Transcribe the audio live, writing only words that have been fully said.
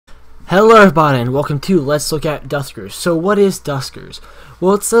Hello everybody and welcome to Let's Look at Duskers. So what is Duskers?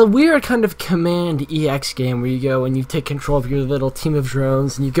 Well, it's a weird kind of command EX game where you go and you take control of your little team of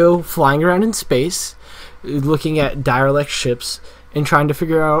drones and you go flying around in space, looking at derelict ships and trying to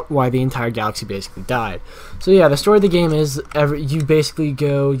figure out why the entire galaxy basically died. So yeah, the story of the game is you basically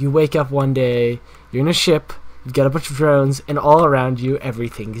you wake up one day, you're in a ship, you've got a bunch of drones, and all around you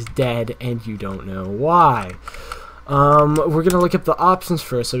everything's dead and you don't know why. We're gonna look up the options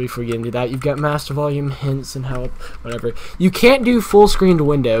first, so before we get into that, you've got master volume, hints, and help, whatever. You can't do full screen to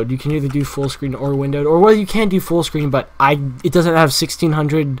windowed. You can either do full screen or windowed, or well, you can do full screen, but it doesn't have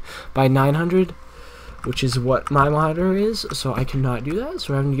 1600 by 900, which is what my monitor is, so I cannot do that.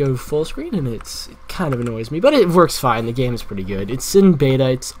 So we're having to go full screen, and it kind of annoys me, but it works fine. The game is pretty good. It's in beta.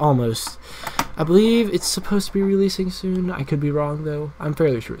 It's almost, I believe it's supposed to be releasing soon. I could be wrong though. I'm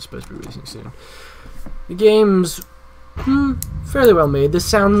fairly sure it's supposed to be releasing soon. The game's fairly well made. The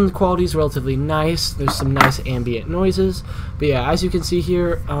sound quality is relatively nice. There's some nice ambient noises. But yeah, as you can see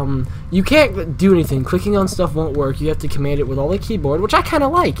here, you can't do anything. Clicking on stuff won't work. You have to command it with all the keyboard, which I kind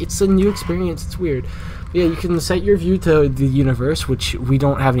of like. It's a new experience. It's weird. But yeah, you can set your view to the universe, which we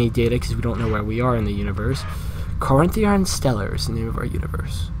don't have any data because we don't know where we are in the universe. Corinthian Stellar is the name of our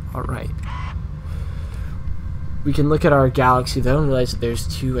universe. Alright. We can look at our galaxy though and realize that there's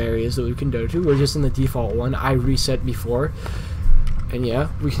two areas that we can go to. We're just in the default one. I reset before. And yeah,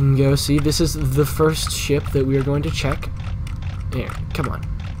 we can go see. This is the first ship that we are going to check. Here, come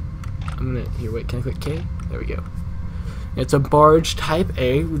on. Here, wait, can I click K? There we go. It's a barge type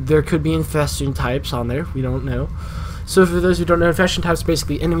A. There could be infestation types on there. We don't know. So for those who don't know, infestation types are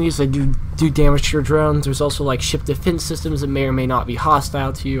basically enemies that do damage to your drones. There's also like ship defense systems that may or may not be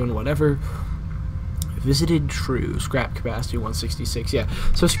hostile to you and whatever. Visited true. Scrap capacity 166. Yeah.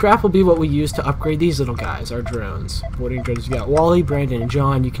 So scrap will be what we use to upgrade these little guys, our drones. Boarding drones. You got Wally, Brandon, and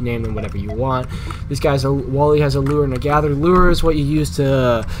John. You can name them whatever you want. This guy's Wally has a lure and a gather. Lure is what you use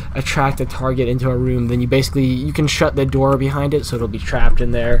to attract a target into a room. Then you can shut the door behind it, so it'll be trapped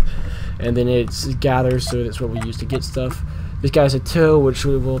in there. And then it's gathers, so that's what we use to get stuff. This guy's a tow, which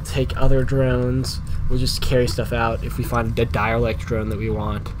we will take other drones. We'll just carry stuff out if we find a derelict drone that we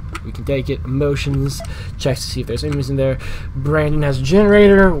want. We can take it. Emotions, checks to see if there's enemies in there. Brandon has a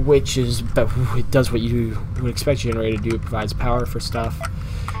generator, which it does what you would expect a generator to do. It provides power for stuff.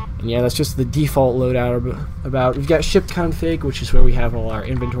 And yeah, that's just the default loadout about. We've got ship config, which is where we have all our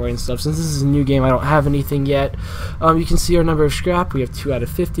inventory and stuff. Since this is a new game, I don't have anything yet. You can see our number of scrap. We have 2 out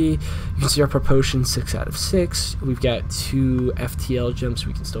of 50. You can see our propulsion 6 out of 6. We've got 2 FTL jumps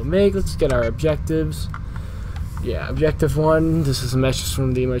we can still make. Let's get our objectives. Yeah, objective 1, this is a message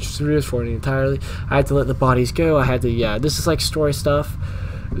from the emergency room for it entirely. I had to let the bodies go. I had to, yeah, this is like story stuff.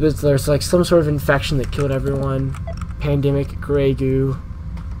 There's like some sort of infection that killed everyone. Pandemic, Grey Goo.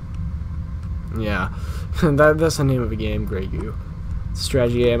 Yeah, that's the name of a game, Grey Goo. It's a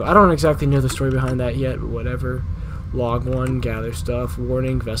strategy game. I don't exactly know the story behind that yet, but whatever. Log 1, gather stuff.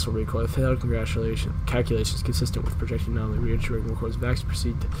 Warning, vessel recoil failed. Congratulations. Calculations consistent with projecting not only reassuring records back to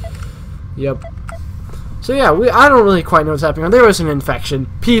proceed. Yep. So yeah, I don't really quite know what's happening. There was an infection.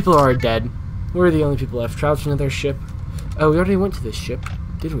 People are dead. We're the only people left. Travel to another ship. Oh, we already went to this ship,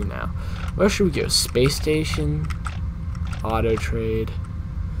 did we now? Where should we go? Space station. Auto trade.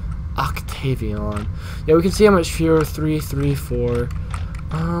 Octavian. Yeah, we can see how much fuel. 3, 3, 4.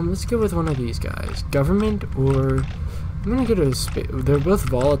 Let's go with one of these guys. Government or I'm gonna go to space. They're both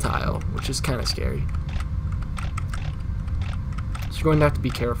volatile, which is kind of scary. So you're going to have to be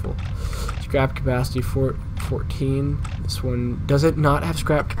careful. Scrap capacity 14. This one, does it not have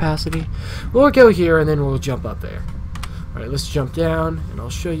scrap capacity? We'll go here and then we'll jump up there. Alright, let's jump down and I'll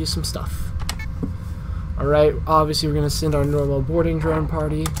show you some stuff. Alright, obviously we're going to send our normal boarding drone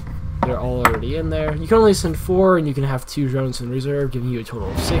party. They're all already in there. You can only send 4 and you can have 2 drones in reserve, giving you a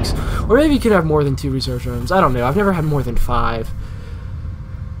total of 6. Or maybe you could have more than 2 reserve drones. I don't know. I've never had more than 5.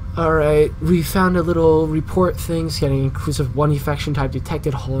 Alright, we found a little report thing scanning inclusive 1 infection type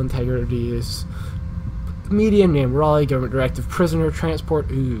detected. Hull integrity is medium. Name Raleigh. Government directive prisoner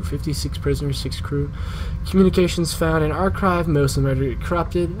transport. Ooh, 56 prisoners, 6 crew. Communications found in archive. Most of them are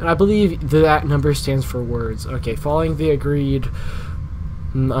corrupted. And I believe that number stands for words. Okay, following the agreed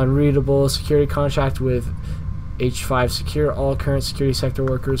unreadable security contract with H5 Secure, all current security sector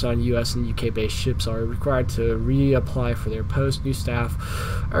workers on US and UK based ships are required to reapply for their post. New staff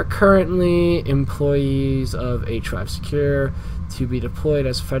are currently employees of H5 Secure to be deployed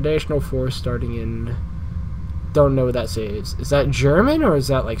as a foundational force starting in don't know what that says. Is that German, or is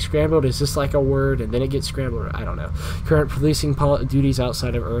that like scrambled? Is this like a word and then it gets scrambled? I don't know. Current policing duties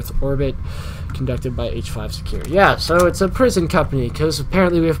outside of Earth orbit conducted by H5 Secure. Yeah, so it's a prison company, because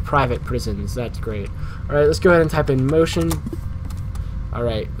apparently we have private prisons. That's great. Alright, let's go ahead and type in motion.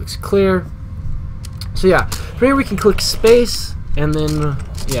 Alright, looks clear. So yeah, from here we can click space, and then,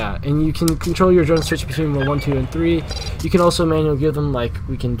 yeah, and you can control your drone switch between 1, 2, and 3. You can also manually give them, like,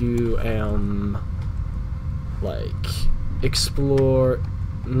 we can do, like, explore,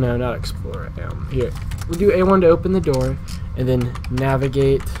 no, not explore, here, we'll do A1 to open the door, and then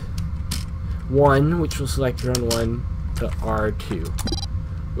navigate 1, which will select drone 1, to R2,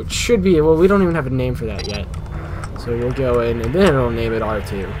 which should be, well, we don't even have a name for that yet, so we'll go in, and then it'll name it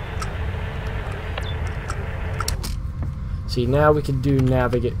R2. See, now we can do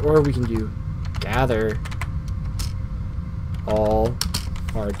navigate, or we can do gather all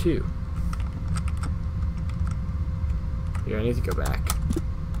R2. Here, I need to go back.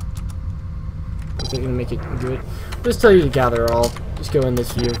 Is it gonna make it do it? Just tell you to gather all. Just go in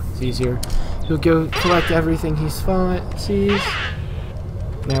this view. It's easier. He'll go collect everything he sees.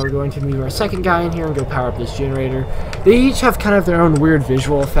 Now we're going to move our second guy in here and go power up this generator. They each have kind of their own weird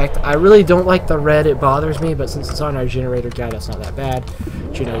visual effect. I really don't like the red, it bothers me, but since it's on our generator guy, that's not that bad.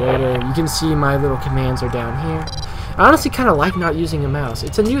 Generator, you can see my little commands are down here. I honestly kind of like not using a mouse.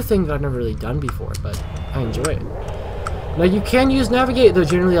 It's a new thing that I've never really done before, but I enjoy it. Now you can use navigate, though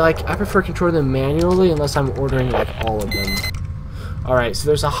generally I prefer controlling them manually unless I'm ordering like all of them. Alright, so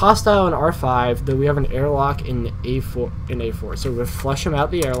there's a hostile in R5, though we have an airlock in A4. So we'll flush him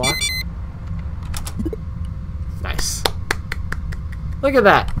out the airlock. Nice. Look at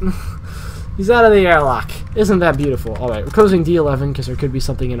that. He's out of the airlock. Isn't that beautiful? Alright, we're closing D11 because there could be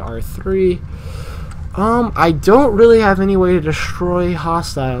something in R3. I don't really have any way to destroy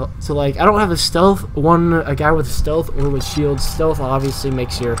hostile. So, like, I don't have a stealth, a guy with stealth or with shields. Stealth obviously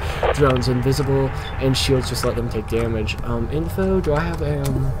makes your drones invisible, and shields just let them take damage. Info, do I have,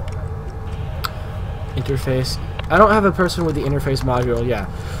 interface? I don't have a person with the interface module, yeah.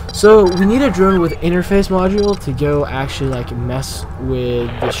 So, we need a drone with interface module to go actually, like, mess with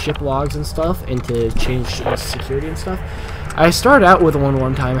the ship logs and stuff, and to change security and stuff. I started out with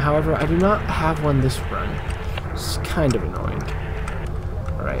one time, however, I do not have one this run. It's kind of annoying.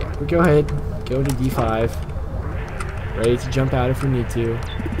 Alright, we go ahead, go into D5. Ready to jump out if we need to.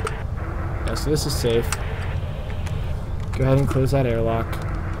 Yeah, so this is safe. Go ahead and close that airlock.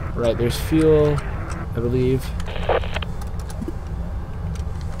 Right, there's fuel, I believe.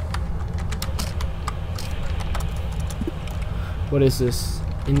 What is this?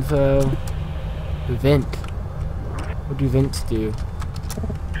 Info. Vent. What do vents do?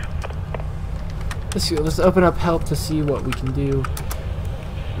 Let's open up help to see what we can do.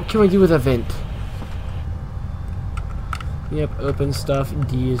 What can we do with a vent? Yep, open stuff.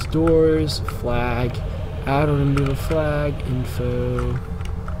 D is doors. Flag. Add or remove a flag. Info.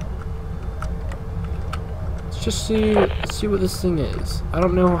 Let's just see. Let's see what this thing is. I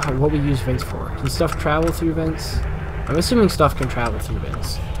don't know what we use vents for. Can stuff travel through vents? I'm assuming stuff can travel through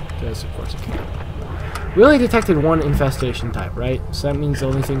vents. Because of course it can. We only detected one infestation type, right? So that means the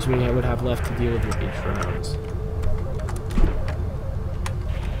only things we would have left to deal with would be drones.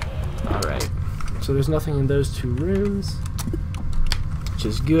 Alright. So there's nothing in those two rooms, which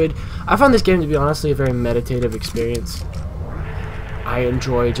is good. I found this game to be honestly a very meditative experience. I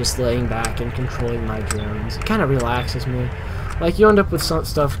enjoy just laying back and controlling my drones. It kind of relaxes me. Like, you end up with some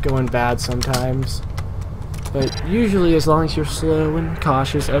stuff going bad sometimes. But usually, as long as you're slow and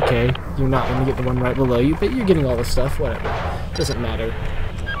cautious, okay, you're not going to get the one right below you, but you're getting all the stuff, whatever. Doesn't matter.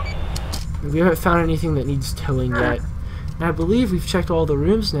 We haven't found anything that needs towing yet. And I believe we've checked all the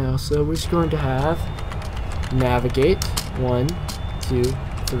rooms now, so we're just going to have navigate 1, 2, 3,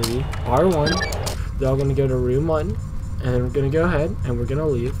 R1. They're all going to go to room 1, and then we're going to go ahead and we're going to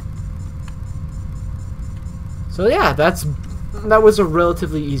leave. So yeah, that was a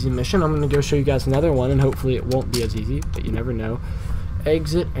relatively easy mission. I'm going to go show you guys another one, and hopefully it won't be as easy, but you never know.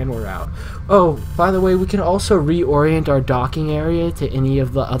 Exit, and we're out. Oh, by the way, we can also reorient our docking area to any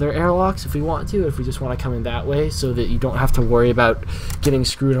of the other airlocks if we want to, if we just want to come in that way, so that you don't have to worry about getting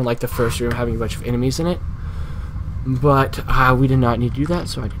screwed on like the first room having a bunch of enemies in it. But we did not need to do that,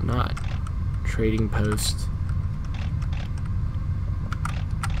 so I did not. Trading post.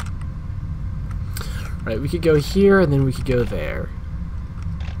 Right, we could go here, and then we could go there.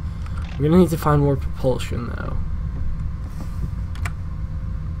 We're gonna need to find more propulsion, though.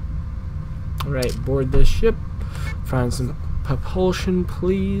 Alright, board this ship. Find some propulsion,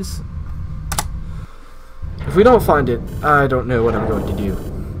 please. If we don't find it, I don't know what I'm going to do.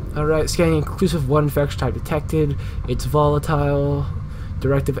 Alright, scanning inclusive 1 infection type detected. It's volatile.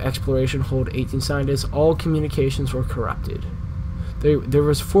 Directive exploration, hold 18 scientists. All communications were corrupted. There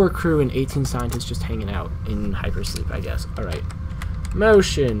was 4 crew and 18 scientists just hanging out in hypersleep, I guess. Alright.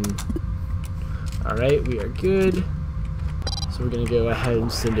 Motion. Alright, we are good. So we're gonna go ahead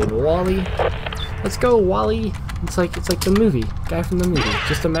and send in Wally. Let's go, Wally! It's like the movie. Guy from the movie.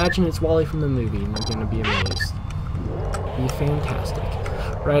 Just imagine it's Wally from the movie and you're gonna be amazed. Be fantastic.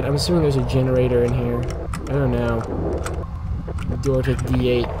 Right, I'm assuming there's a generator in here. I don't know. The door to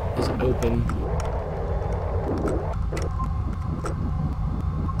D8 is open.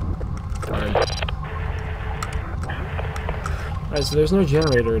 Darn. Alright, so there's no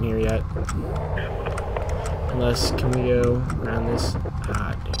generator in here yet. Unless, can we go around this?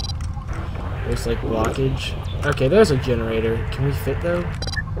 Ah, dang. There's like blockage. Okay, there's a generator. Can we fit though?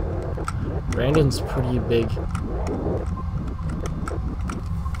 Brandon's pretty big.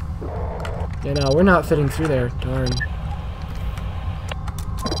 Yeah, no, we're not fitting through there. Darn.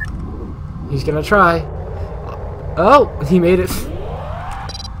 He's gonna try. Oh, he made it.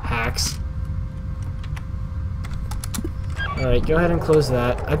 Hacks. Alright, go ahead and close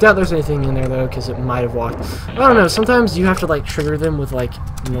that. I doubt there's anything in there though, because it might have walked. I don't know, sometimes you have to like trigger them with like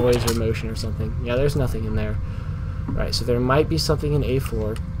noise or motion or something. Yeah, there's nothing in there. Right, so there might be something in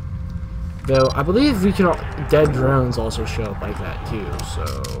A4. Though, I believe we can. Dead drones also show up like that too,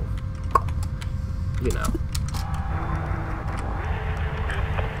 so. You know.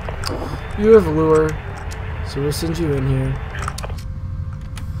 You have lure, so we'll send you in here.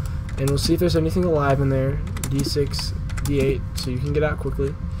 And we'll see if there's anything alive in there. D6, D8, so you can get out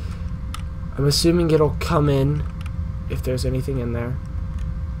quickly. I'm assuming it'll come in if there's anything in there.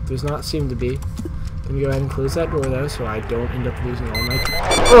 Does not seem to be. Let me go ahead and close that door though, so I don't end up losing all my.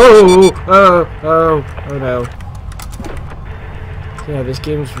 Oh no. Yeah, this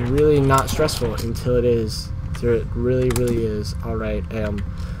game's really not stressful until it is. So it really, really is. Alright,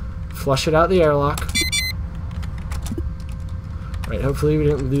 flush it out the airlock. Right, hopefully we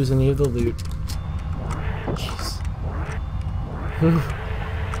didn't lose any of the loot. Jeez.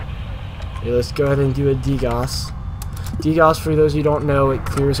 Okay, let's go ahead and do a DGOS. DGOS, for those who don't know, it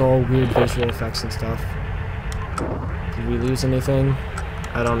clears all weird visual effects and stuff. Did we lose anything?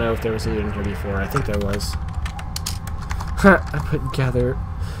 I don't know if there was loot in here before. I think there was. I put gather.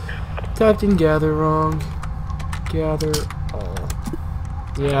 Typed in gather wrong. Gather all.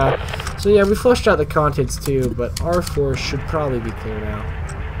 Yeah. So yeah, we flushed out the contents too, but R4 should probably be clear now.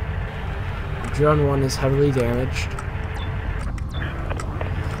 Drone 1 is heavily damaged.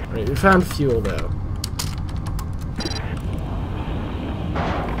 Right, we found fuel though.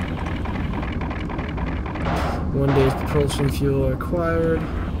 One day's propulsion fuel acquired.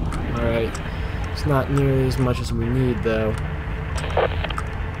 Alright. It's not nearly as much as we need, though.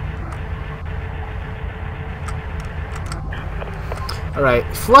 Alright,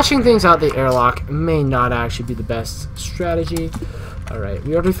 flushing things out the airlock may not actually be the best strategy. Alright,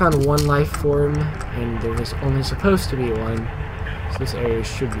 we already found 1 life form, and there was only supposed to be 1. So this area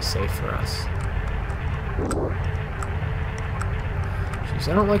should be safe for us. Jeez,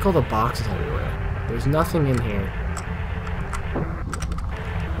 I don't like all the boxes everywhere. There's nothing in here.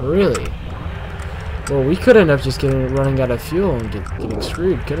 Really? Well, we could end up just running out of fuel and getting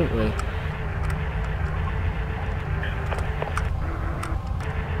screwed, couldn't we?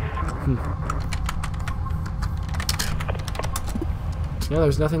 Yeah,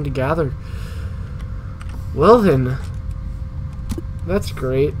 there's nothing to gather. Well then. That's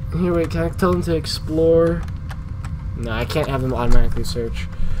great. Here, wait, can I tell them to explore? No, I can't have them automatically search.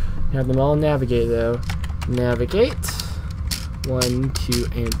 Have them all navigate, though. Navigate. 1, 2,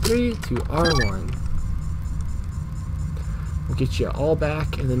 and 3 to R1. We'll get you all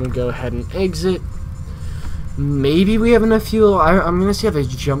back, and then we'll go ahead and exit. Maybe we have enough fuel. I'm gonna see how they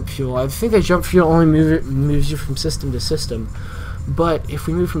jump fuel. I think the jump fuel only moves you from system to system. But if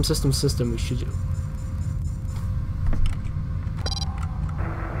we move from system to system, we should.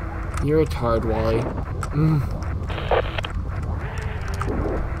 You're a tard, Wally.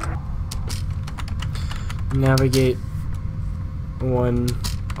 Navigate 1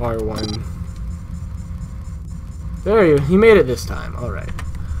 R1. There you. He made it this time. All right.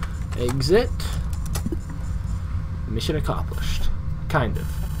 Exit. Mission accomplished. Kind of.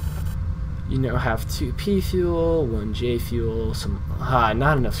 You now have 2 P fuel, 1 J fuel, some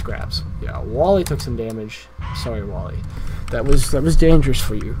not enough scraps. Yeah, Wally took some damage. Sorry, Wally. That was dangerous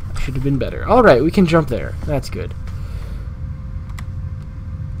for you. Should have been better. All right, we can jump there. That's good.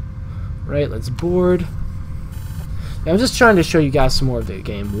 Right, let's board. Now, I'm just trying to show you guys some more of the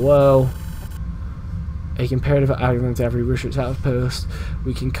game. Whoa. a comparative algorithm to every research outpost.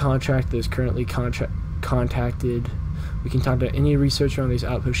 We can contract those currently contacted. We can contact any researcher on these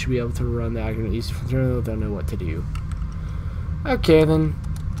outposts should be able to run the algorithm easy from zero. They'll know what to do. Okay then.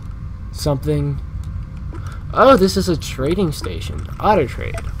 Something. Oh, this is a trading station. Auto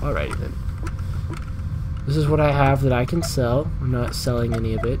trade. Alrighty then. This is what I have that I can sell. I'm not selling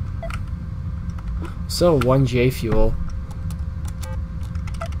any of it. Sell 1 J fuel.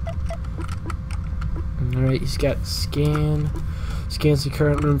 Alright, he's got scan. Scans the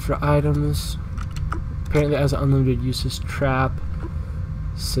current room for items. Apparently it has unlimited uses. Trap.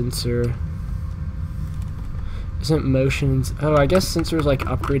 Sensor. Isn't motions? Oh, I guess sensor is like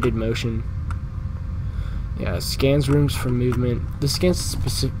upgraded motion. Yeah, scans rooms for movement. This scans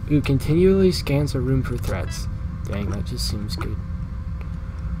specific. Ooh, continually scans a room for threats. Dang, that just seems good.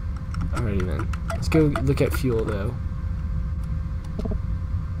 Alrighty then. Let's go look at fuel though.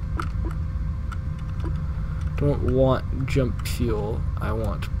 Don't want jump fuel. I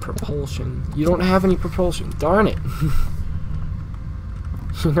want propulsion. You don't have any propulsion. Darn it.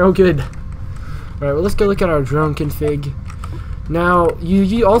 No good. Alright, well let's go look at our drone config. Now,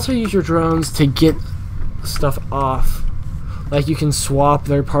 you also use your drones to get stuff off. Like you can swap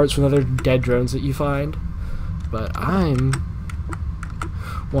their parts with other dead drones that you find. But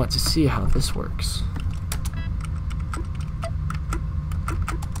want to see how this works.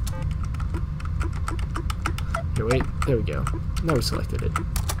 Here, wait, there we go. Now we selected it.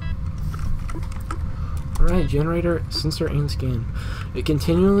 Alright, generator, sensor, and scan. It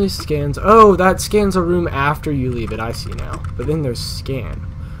continually scans. Oh, that scans a room after you leave it. I see now. But then there's scan.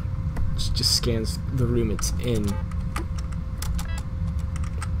 It just scans the room it's in.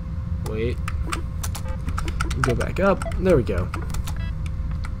 Wait. Go back up. There we go.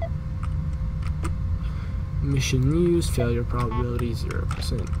 Mission used. Failure probability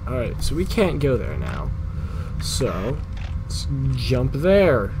 0%. Alright, so we can't go there now. So, let's jump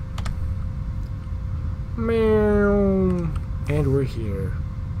there. Meow. And we're here.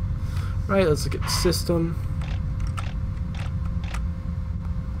 Right, let's look at the system.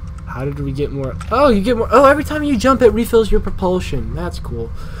 How did we get more? Oh, you get more. Oh, every time you jump, it refills your propulsion. That's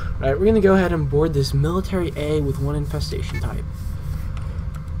cool. Alright, we're going to go ahead and board this military A with 1 infestation type.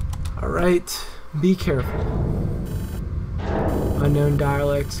 Alright, be careful. Unknown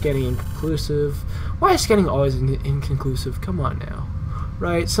dialect, scanning inconclusive. Why is scanning always inconclusive? Come on now.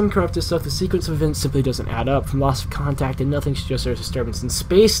 Right, some corrupted stuff. The sequence of events simply doesn't add up. From loss of contact and nothing suggests there's a disturbance in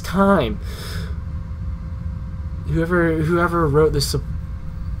space-time. Whoever wrote this,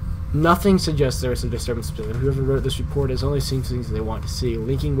 nothing suggests there's a disturbance. Whoever wrote this report has only seen things they want to see,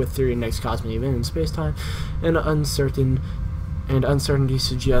 linking with theory of next cosmic event in space-time, and uncertainty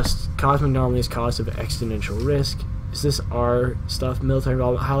suggests cosmic anomaly is cause of existential risk. Is this our stuff? Military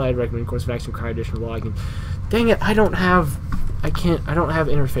involvement. Highlighted recommended course of action require additional logging. Dang it! I don't have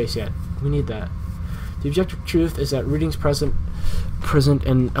interface yet. We need that. The objective truth is that readings present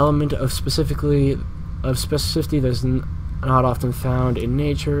an element of specificity that's not often found in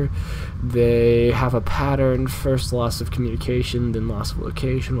nature. They have a pattern. First, loss of communication, then loss of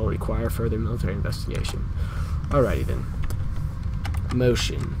location will require further military investigation. Alrighty then.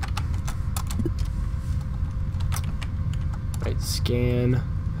 Motion. Right, scan.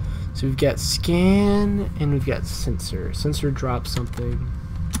 So we've got scan and we've got sensor. Sensor drops something.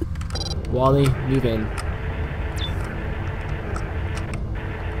 Wally, move in.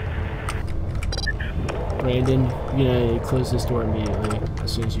 Brandon, you're gonna close this door immediately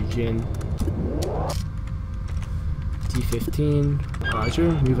as soon as you gen. D15.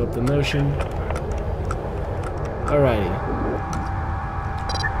 Roger, move up the motion. Alrighty.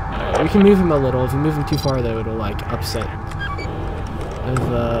 Alright, we can move him a little. If you move him too far though, it'll like upset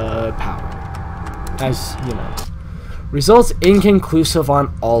the power. As you know. Results inconclusive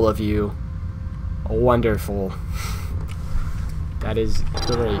on all of you. Wonderful. That is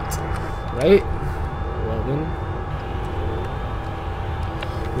great. Right? 11.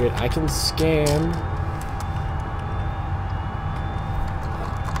 Wait, I can scan.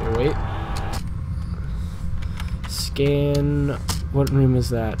 Here, wait. Scan. What room is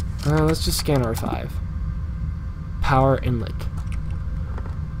that? Let's just scan R5. Power inlet.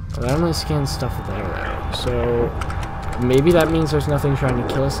 Well, that only scans stuff there, though. So maybe that means there's nothing trying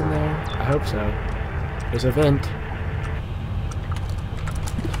to kill us in there. I hope so. There's a vent.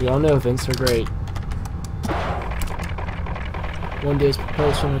 We all know vents are great. 1 day's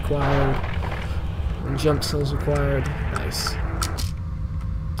propulsion required. Jump cells required. Nice.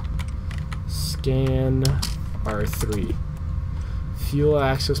 Scan R3. Fuel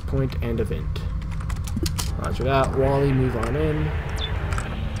access point and a vent. Roger that. Wally, move on in.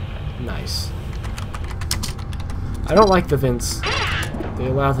 Nice. I don't like the vents. They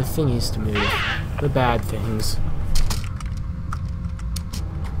allow the thingies to move. The bad things.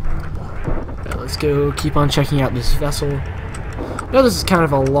 Right, let's go keep on checking out this vessel. I know this is kind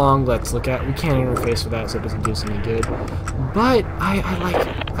of a long let's look at. We can't interface with that, so it doesn't do us any good. But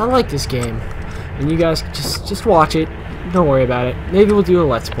I like this game. And you guys just watch it. Don't worry about it. Maybe we'll do a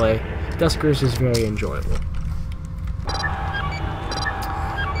let's play. Duskers is very enjoyable.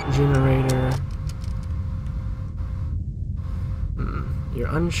 Generator.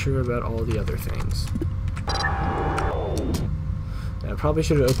 You're unsure about all the other things. I probably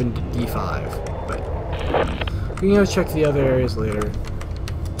should have opened D5, but we can go check the other areas later.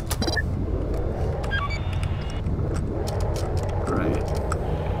 Right.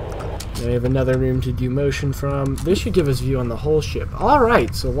 Now we have another room to do motion from. This should give us view on the whole ship.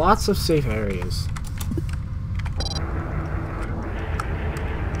 Alright, so lots of safe areas.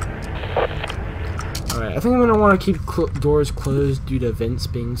 Alright, I think I'm going to want to keep doors closed due to vents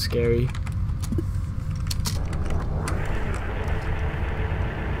being scary.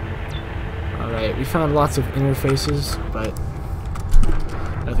 Alright, we found lots of interfaces, but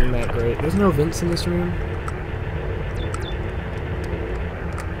nothing that great. There's no vents in this room.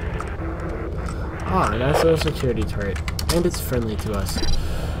 Ah, nice little security turret. And it's friendly to us.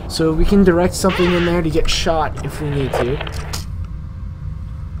 So we can direct something in there to get shot if we need to.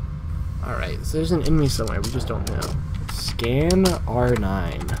 Alright, so there's an enemy somewhere, we just don't know. Scan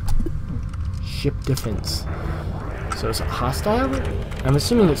R9. Ship defense. So is it hostile? I'm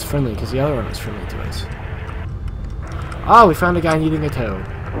assuming it's friendly, because the other one was friendly to us. Oh, we found a guy needing a tow.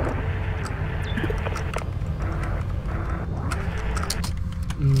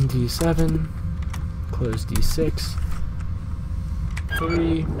 D7. Close D6.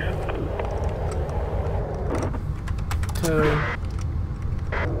 3. Tow.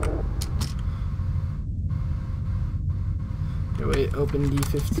 Wait, open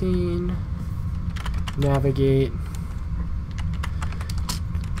D15. Navigate.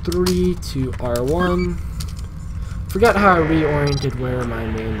 3 to R1. Forgot how I reoriented where my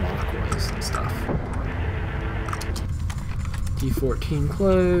main lock was and stuff. D14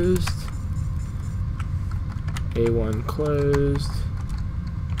 closed. A1 closed.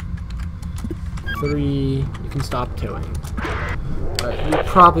 3. You can stop towing. But we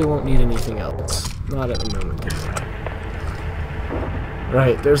probably won't need anything else. Not at the moment.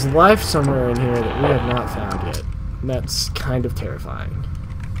 Right, there's life somewhere in here that we have not found yet. And that's kind of terrifying.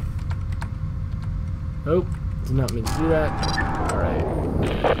 Oh, did not mean to do that. Alright.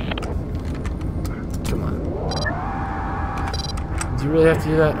 Come on. Do you really have to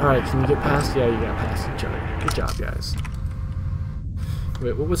do that? Alright, can you get past? Yeah, you got past each other. Good job, guys.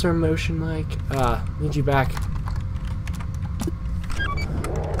 Wait, what was our motion like? Need you back.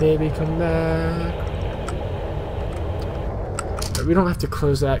 Baby, come back. We don't have to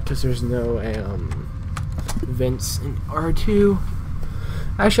close that because there's no vents in R2.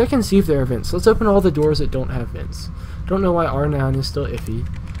 Actually, I can see if there are vents. Let's open all the doors that don't have vents. Don't know why R9 is still iffy,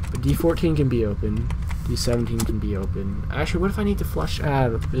 but D14 can be open. D17 can be open. Actually, what if I need to flush?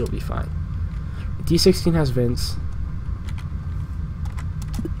 It'll be fine. D16 has vents.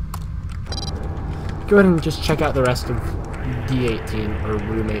 Go ahead and just check out the rest of D18 or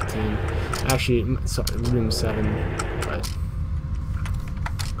room 18. Actually, sorry, room 7. But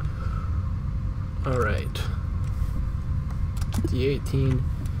alright. D18,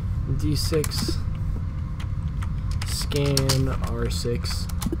 D6, scan R6,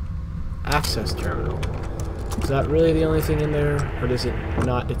 access terminal. Is that really the only thing in there, or does it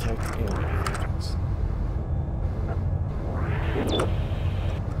not detect alien objects?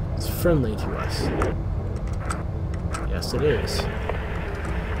 It's friendly to us. Yes, it is.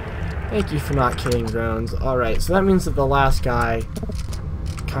 Thank you for not killing drones. Alright, so that means that the last guy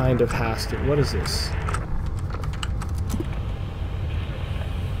kind of has to. What is this?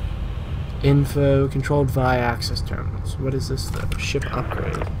 Info controlled via access terminals. What is this though? Ship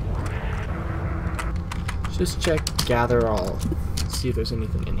upgrade. Just check gather all. Let's see if there's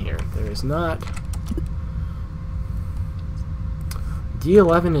anything in here. There is not.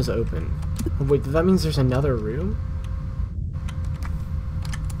 D11 is open. Oh, wait, that means there's another room?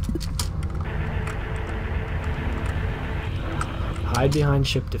 Hide behind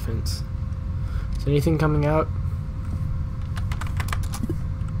ship defense. Is anything coming out?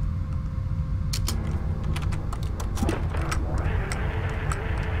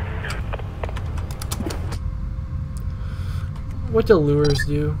 What do lures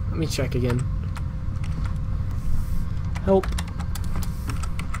do? Let me check again. Help.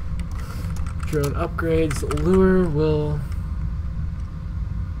 Drone upgrades. Lure will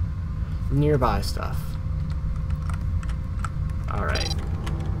nearby stuff. Alright.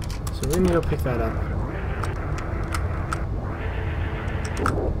 So we're gonna go pick that up.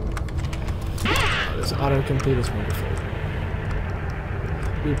 Oh, this autocomplete is wonderful.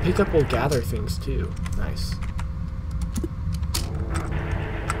 We pick up will gather things too. Nice.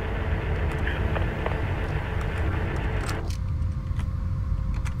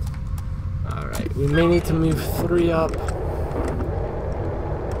 Alright, we may need to move 3 up.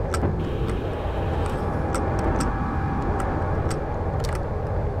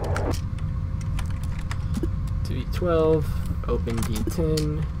 D12, open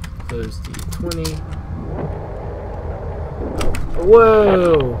D10, close D20.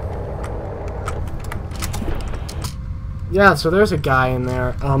 Whoa! Yeah, so there's a guy in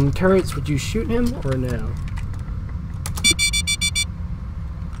there. Turrets, would you shoot him or no?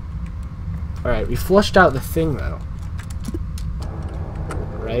 Alright, we flushed out the thing though.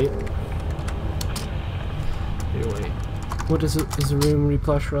 Right? Anyway, what is it? Is the room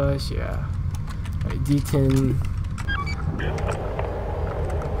replusherize? Yeah. Alright, D10.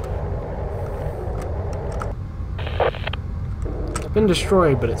 It's been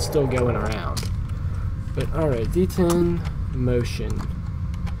destroyed, but it's still going around. But alright, D10, motion.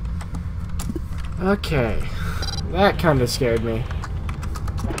 Okay. That kind of scared me.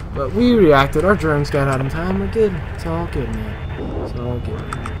 But we reacted, our drones got out in time, we're good. It's all good, man. It's all good.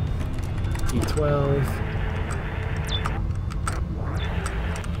 D12.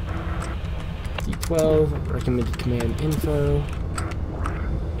 D12, recommended command info.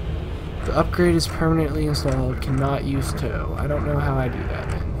 The upgrade is permanently installed, cannot use tow. I don't know how I do that,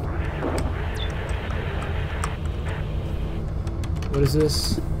 man. What is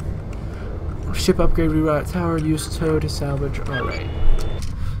this? Ship upgrade, reroute tower, use tow to salvage. Alright.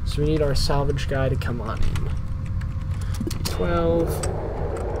 So we need our salvage guy to come on in. 12.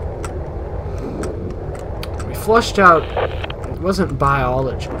 We flushed out. It wasn't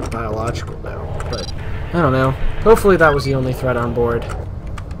biological though, but I don't know. Hopefully that was the only threat on board.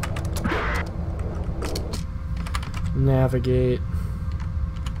 Navigate.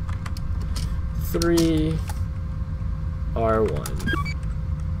 3. R1.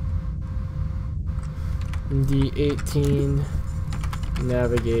 D18.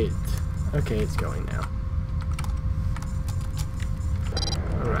 Navigate. Okay, it's going now.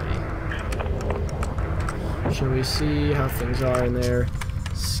 Alrighty. Shall we see how things are in there?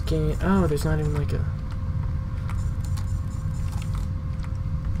 Scan. Oh, there's not even like a.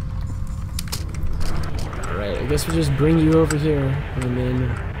 Alright, I guess we'll just bring you over here and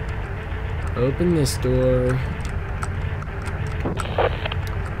then open this door.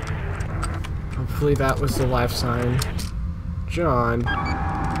 Hopefully that was the life sign. John,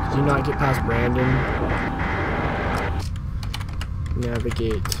 did you not get past Brandon?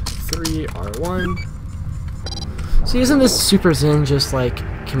 Navigate 3 R1. See, isn't this super zen, just like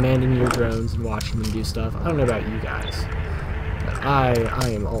commanding your drones and watching them do stuff? I don't know about you guys, but I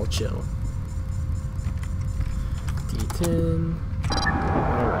am all chill. D10.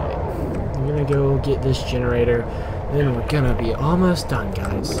 Alright. I'm gonna go get this generator, and then we're gonna be almost done,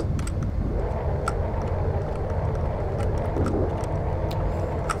 guys.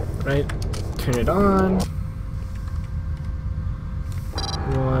 Right, turn it on.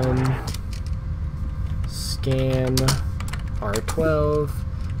 1. Scan. R12.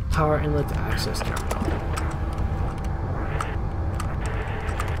 Power inlet to access terminal.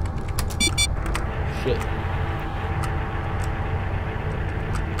 Shit.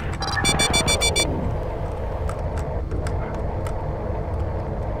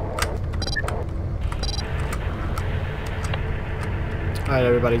 Alright,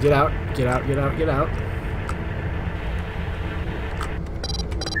 everybody, get out. Get out, get out, get out.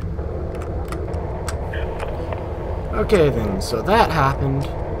 Okay, then, so that happened.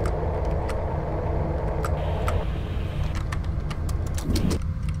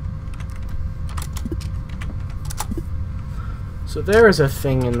 So there is a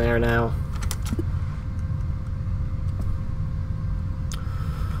thing in there now.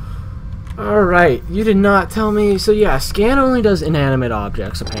 Alright, you did not tell me. So yeah, scan only does inanimate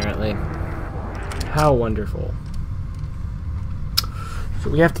objects, apparently. How wonderful. So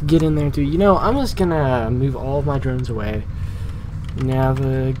we have to get in there too. You know, I'm just gonna move all of my drones away.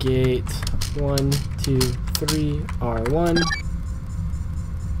 Navigate 1, 2, 3, R1.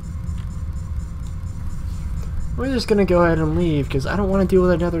 We're just gonna go ahead and leave because I don't want to deal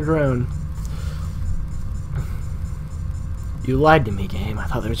with another drone. You lied to me, game. I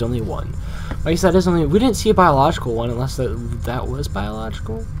thought there was only one. Like I said, there's only. We didn't see a biological one unless that was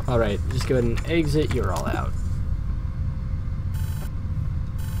biological. All right, just go ahead and exit. You're all out.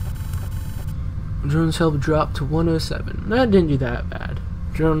 Drones help drop to 107. That didn't do that bad.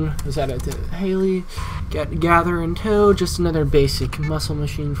 Drone was added to Haley. Gather and tow. Just another basic muscle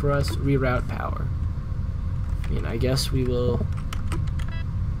machine for us. Reroute power. And I guess we will.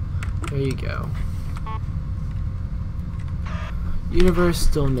 There you go. Universe,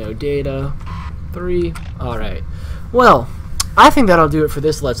 still no data. 3. Alright. Well, I think that'll do it for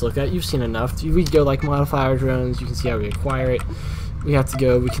this Let's Look At. You've seen enough. We can go like modify our drones. You can see how we acquire it. We have to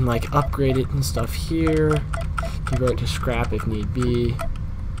go, we can like upgrade it and stuff here. Convert it to scrap if need be.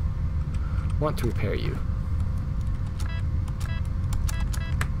 Want to repair you.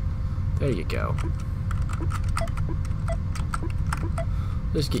 There you go.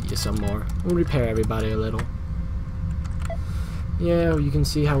 Let's get you some more. We'll repair everybody a little. Yeah, you can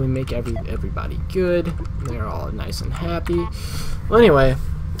see how we make everybody good. They're all nice and happy. Well, anyway,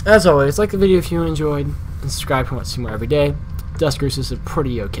 as always, like the video if you enjoyed, and subscribe if you want to see more every day. Duskers is a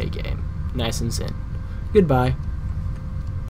pretty okay game. Nice and zen. Goodbye.